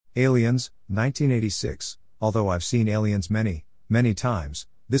Aliens, 1986. Although I've seen Aliens many, many times,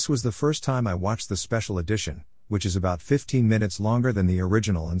 this was the first time I watched the special edition, which is about 15 minutes longer than the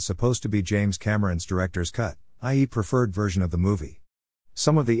original and supposed to be James Cameron's director's cut, i.e. preferred version of the movie.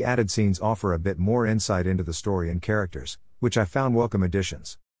 Some of the added scenes offer a bit more insight into the story and characters, which I found welcome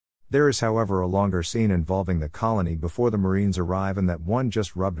additions. There is however a longer scene involving the colony before the Marines arrive, and that one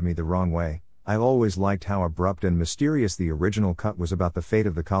just rubbed me the wrong way. I always liked how abrupt and mysterious the original cut was about the fate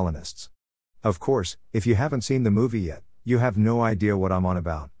of the colonists. Of course, if you haven't seen the movie yet, you have no idea what I'm on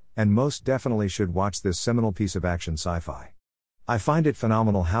about, and most definitely should watch this seminal piece of action sci-fi. I find it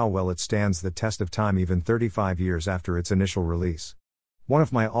phenomenal how well it stands the test of time even 35 years after its initial release. One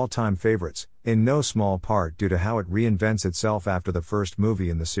of my all-time favorites, in no small part due to how it reinvents itself after the first movie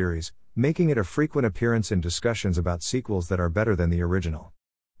in the series, making it a frequent appearance in discussions about sequels that are better than the original.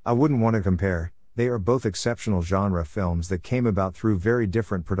 I wouldn't want to compare, they are both exceptional genre films that came about through very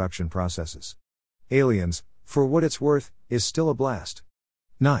different production processes. Aliens, for what it's worth, is still a blast.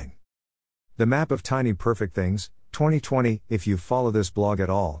 9. The Map of Tiny Perfect Things, 2020. If you follow this blog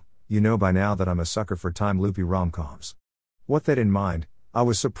at all, you know by now that I'm a sucker for time-loopy rom-coms. With that in mind, I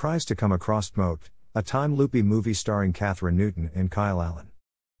was surprised to come across Smoked, a time-loopy movie starring Kathryn Newton and Kyle Allen.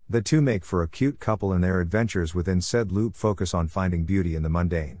 The two make for a cute couple, and their adventures within said loop focus on finding beauty in the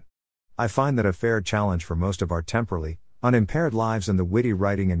mundane. I find that a fair challenge for most of our temporally unimpaired lives, and the witty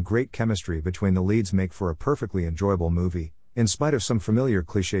writing and great chemistry between the leads make for a perfectly enjoyable movie, in spite of some familiar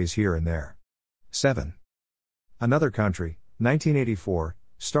cliches here and there. 7. Another Country, 1984,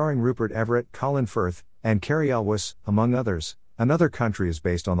 starring Rupert Everett, Colin Firth, and Cary Elwes, among others. Another Country is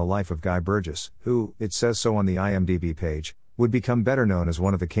based on the life of Guy Burgess, who, it says so on the IMDb page, would become better known as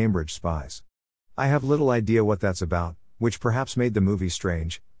one of the Cambridge spies. I have little idea what that's about, which perhaps made the movie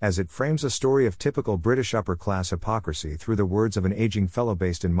strange, as it frames a story of typical British upper-class hypocrisy through the words of an aging fellow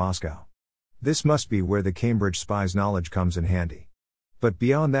based in Moscow. This must be where the Cambridge spies knowledge comes in handy. But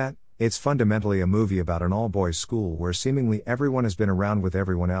beyond that, it's fundamentally a movie about an all-boys school where seemingly everyone has been around with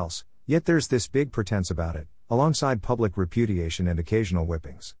everyone else, yet there's this big pretense about it, alongside public repudiation and occasional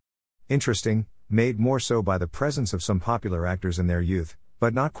whippings. Interesting, made more so by the presence of some popular actors in their youth,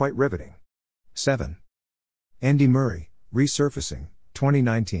 but not quite riveting. 7. Andy Murray, Resurfacing,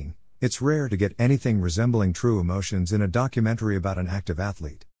 2019. It's rare to get anything resembling true emotions in a documentary about an active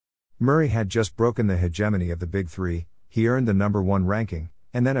athlete. Murray had just broken the hegemony of the Big Three, he earned the #1 ranking,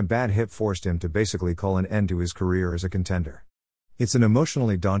 and then a bad hit forced him to basically call an end to his career as a contender. It's an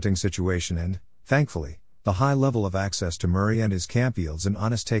emotionally daunting situation, and, thankfully, the high level of access to Murray and his camp yields an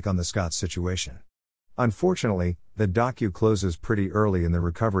honest take on the Scots situation. Unfortunately, the docu closes pretty early in the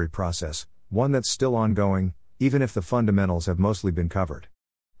recovery process, one that's still ongoing, even if the fundamentals have mostly been covered.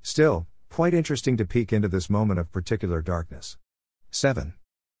 Still, quite interesting to peek into this moment of particular darkness. 7.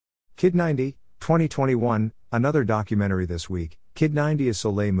 Kid 90, 2021, another documentary this week. Kid 90 is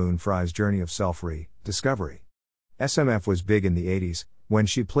Soleil Moon Frye's journey of self-discovery. SMF was big in the 80s, when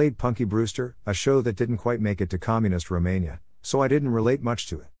she played Punky Brewster, a show that didn't quite make it to communist Romania, so I didn't relate much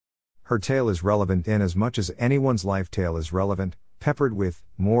to it. Her tale is relevant in as much as anyone's life tale is relevant, peppered with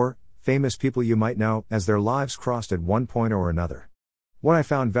more famous people you might know, as their lives crossed at one point or another. What I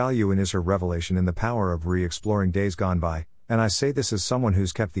found value in is her revelation in the power of re-exploring days gone by, and I say this as someone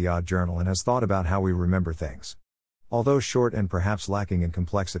who's kept the odd journal and has thought about how we remember things. Although short and perhaps lacking in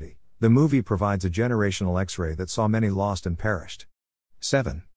complexity, the movie provides a generational X-ray that saw many lost and perished. 7.